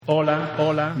Hola,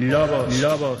 hola, lobos,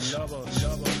 lobos.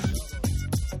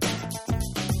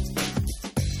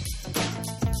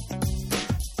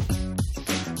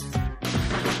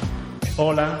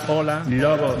 Hola, hola,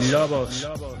 lobos, lobos.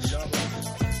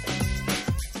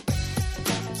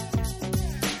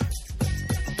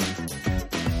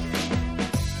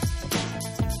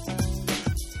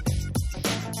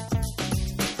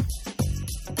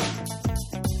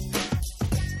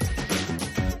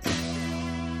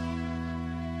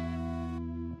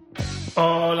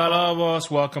 Hola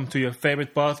Lobos, welcome to your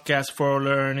favorite podcast for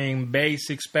learning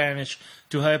basic Spanish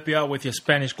to help you out with your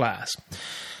Spanish class.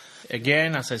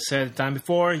 Again, as I said the time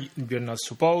before, you're not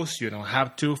supposed, you don't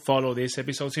have to follow these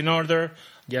episodes in order.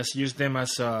 Just use them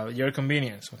as your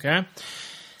convenience, okay?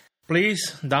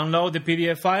 Please download the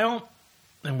PDF file,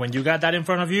 and when you got that in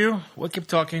front of you, we'll keep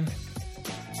talking.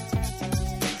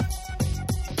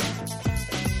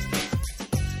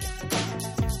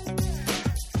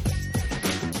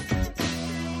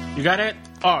 You got it?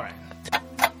 All right.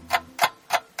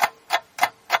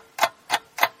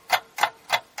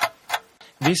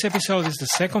 This episode is the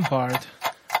second part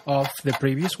of the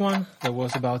previous one that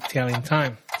was about telling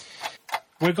time.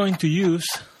 We're going to use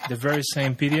the very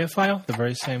same PDF file, the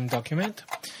very same document.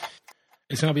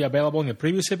 It's going to be available in the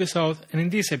previous episode and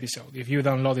in this episode. If you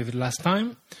downloaded it last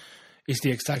time, it's the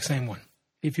exact same one.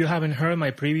 If you haven't heard my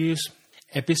previous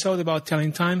episode about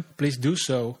telling time, please do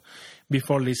so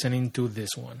before listening to this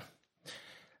one.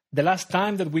 The last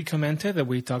time that we commented, that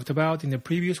we talked about in the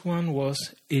previous one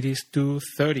was, it is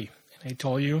 2:30. And I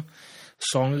told you,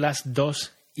 son las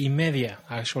 2:30.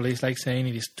 Actually, it's like saying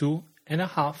it is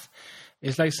 2:30.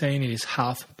 It's like saying it is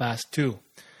 2:30.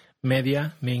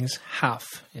 Media means half.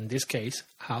 In this case,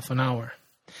 half an hour.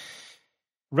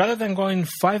 Rather than going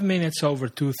 5 minutes over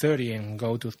 2:30 and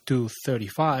go to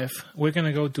 2:35, we're going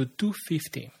to go to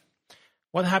 2:50.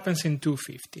 What happens in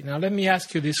 2:50? Now, let me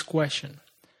ask you this question.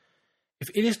 If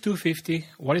it is 2:50,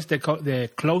 what is the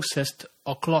closest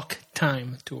o'clock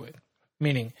time to it?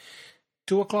 Meaning,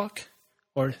 2 o'clock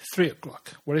or 3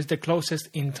 o'clock? What is the closest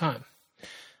in time?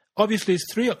 Obviously,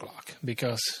 it's 3 o'clock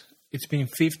because it's been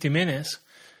 50 minutes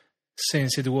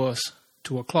since it was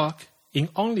 2 o'clock. In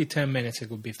only 10 minutes, it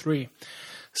would be 3.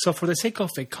 So for the sake of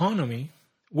economy,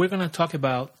 we're going to talk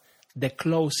about the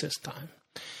closest time.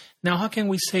 Now, how can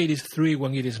we say it is 3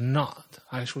 when it is not?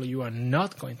 Actually, you are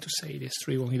not going to say it is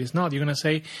 3 when it is not. You're going to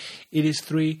say it is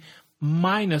 3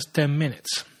 minus 10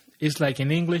 minutes. It's like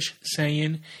in English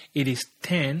saying it is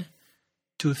 10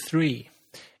 to 3.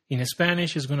 In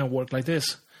Spanish, it's going to work like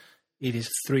this. It is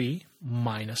 3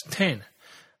 minus 10.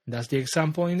 That's the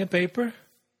example in the paper.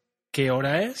 ¿Qué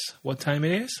hora es? What time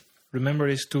it is? Remember,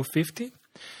 it's 2:50.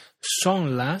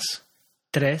 Son las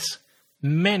 3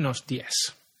 menos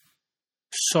 10.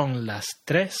 Son las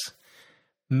 3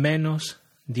 menos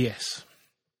 10.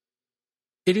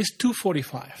 It is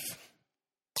 2:45.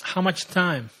 How much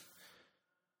time?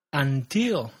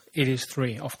 Until it is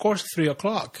 3. Of course, 3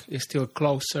 o'clock is still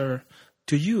closer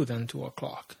to you than 2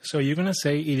 o'clock. So you're going to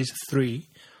say it is 3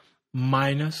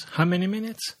 minus how many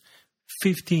minutes?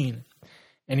 15.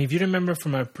 And if you remember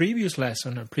from our previous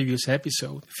lesson, our previous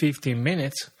episode, 15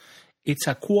 minutes, it's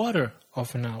a quarter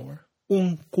of an hour.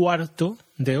 Un cuarto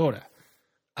de hora.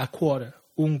 A quarter.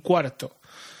 Un cuarto.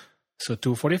 So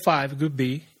 2:45 could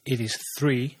be, it is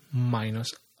 3 minus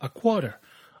a quarter.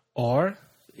 Or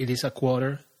it is a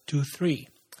quarter to 3.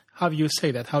 How do you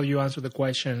say that? How do you answer the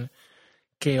question,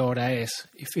 ¿qué hora es?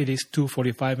 If it is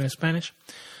 2:45 in Spanish.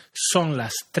 Son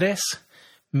las 3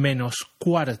 menos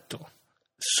cuarto.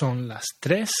 Son las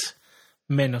 3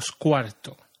 menos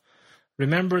cuarto.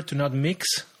 Remember to not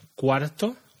mix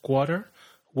cuarto, quarter,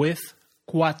 with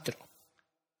cuatro,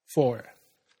 4.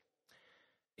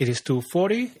 It is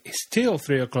 2:40. It's still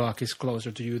 3 o'clock is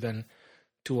closer to you than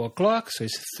 2 o'clock. So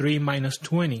it's 3 minus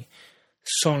 20.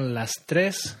 Son las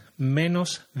 3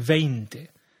 menos 20.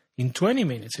 In 20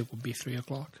 minutes, it would be 3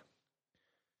 o'clock.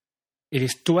 It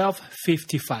is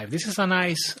 12:55. This is a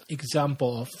nice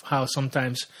example of how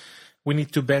sometimes we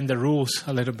need to bend the rules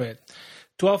a little bit.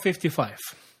 12:55.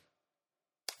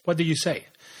 What do you say?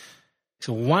 It's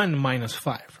 1 minus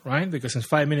 5, right? Because in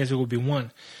 5 minutes, it would be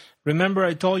 1. Remember,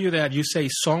 I told you that you say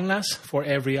son las for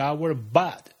every hour,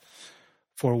 but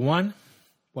for 1,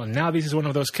 well, now this is one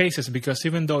of those cases because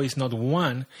even though it's not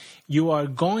 1, you are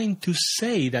going to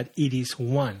say that it is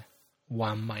 1.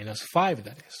 1 minus 5,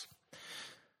 that is.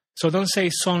 So don't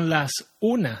say son las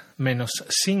 1 menos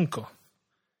 5.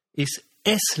 It's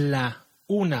es la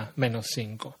 1 menos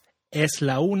 5. Es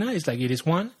la 1 is like it is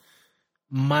 1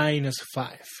 minus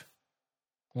 5.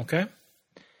 Okay?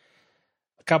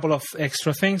 A couple of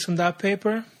extra things on that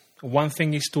paper. One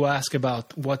thing is to ask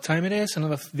about what time it is.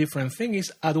 Another different thing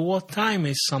is at what time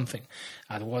is something.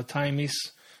 At what time is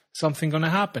something going to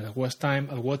happen? At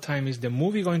what time is the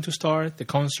movie going to start, the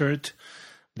concert,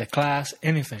 the class,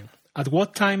 anything. At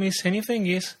what time is anything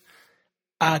is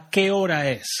a qué hora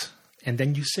es. And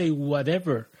then you say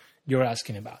whatever you're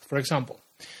asking about. For example,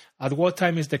 at what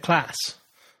time is the class?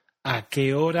 A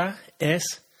qué hora es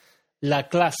la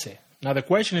clase? Now the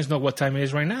question is not what time it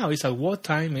is right now, it's at what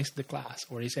time is the class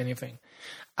or is anything.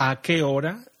 A qué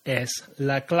hora es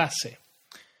la clase?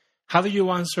 How do you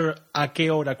answer a qué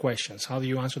hora questions? How do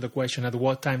you answer the question at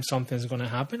what time something's going to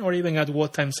happen or even at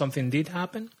what time something did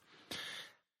happen?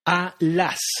 A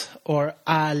las or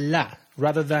a la.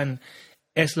 Rather than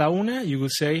es la una, you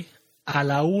would say a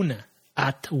la una,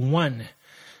 at one.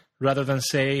 Rather than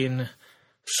saying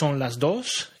son las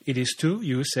dos, it is two,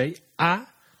 you would say a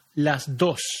las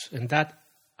dos. And that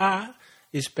a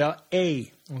is spelled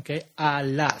a, okay? A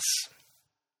las.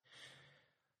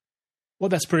 Well,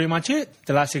 that's pretty much it.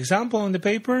 The last example on the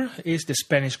paper is the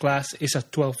Spanish class is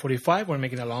at 12:45. We're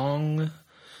making a long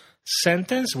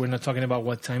sentence. We're not talking about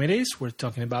what time it is. We're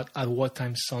talking about at what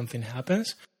time something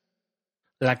happens.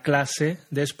 La clase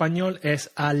de español es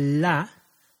a la,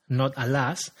 not a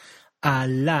las, a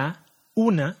la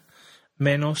una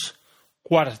menos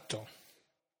cuarto.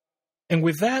 And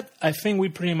with that, I think we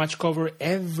pretty much cover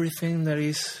everything there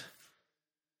is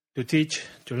to teach,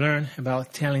 to learn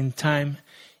about telling time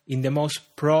in the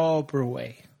most proper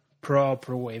way.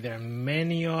 Proper way. There are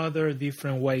many other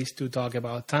different ways to talk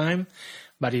about time,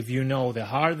 but if you know the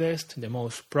hardest, the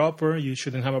most proper, you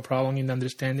shouldn't have a problem in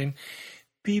understanding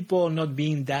people not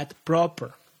being that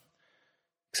proper.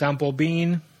 Example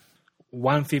being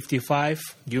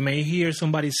 1:55. You may hear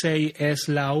somebody say, es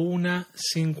la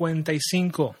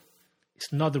 1:55.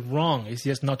 It's not wrong. It's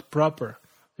just not proper.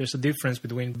 There's a difference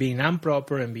between being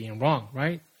improper and being wrong,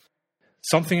 right?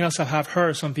 Something else I have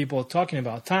heard some people talking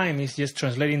about time is just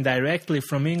translating directly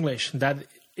from English. That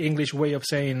English way of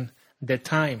saying the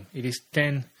time. It is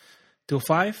 10 to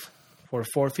 5 for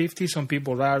 4:50. Some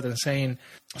people, rather than saying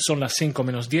son las 5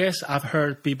 menos 10, I've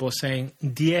heard people saying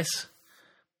 10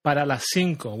 para las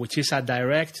 5, which is a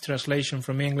direct translation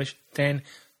from English, 10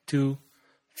 to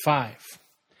 5.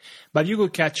 But you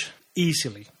could catch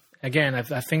easily. Again,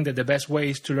 I think that the best way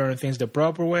is to learn things the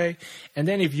proper way. And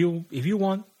then if you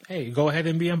want, hey, go ahead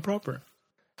and be improper.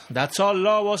 That's all,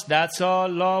 Lobos. That's all,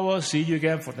 Lobos. See you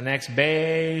again for the next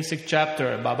basic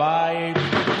chapter. Bye-bye.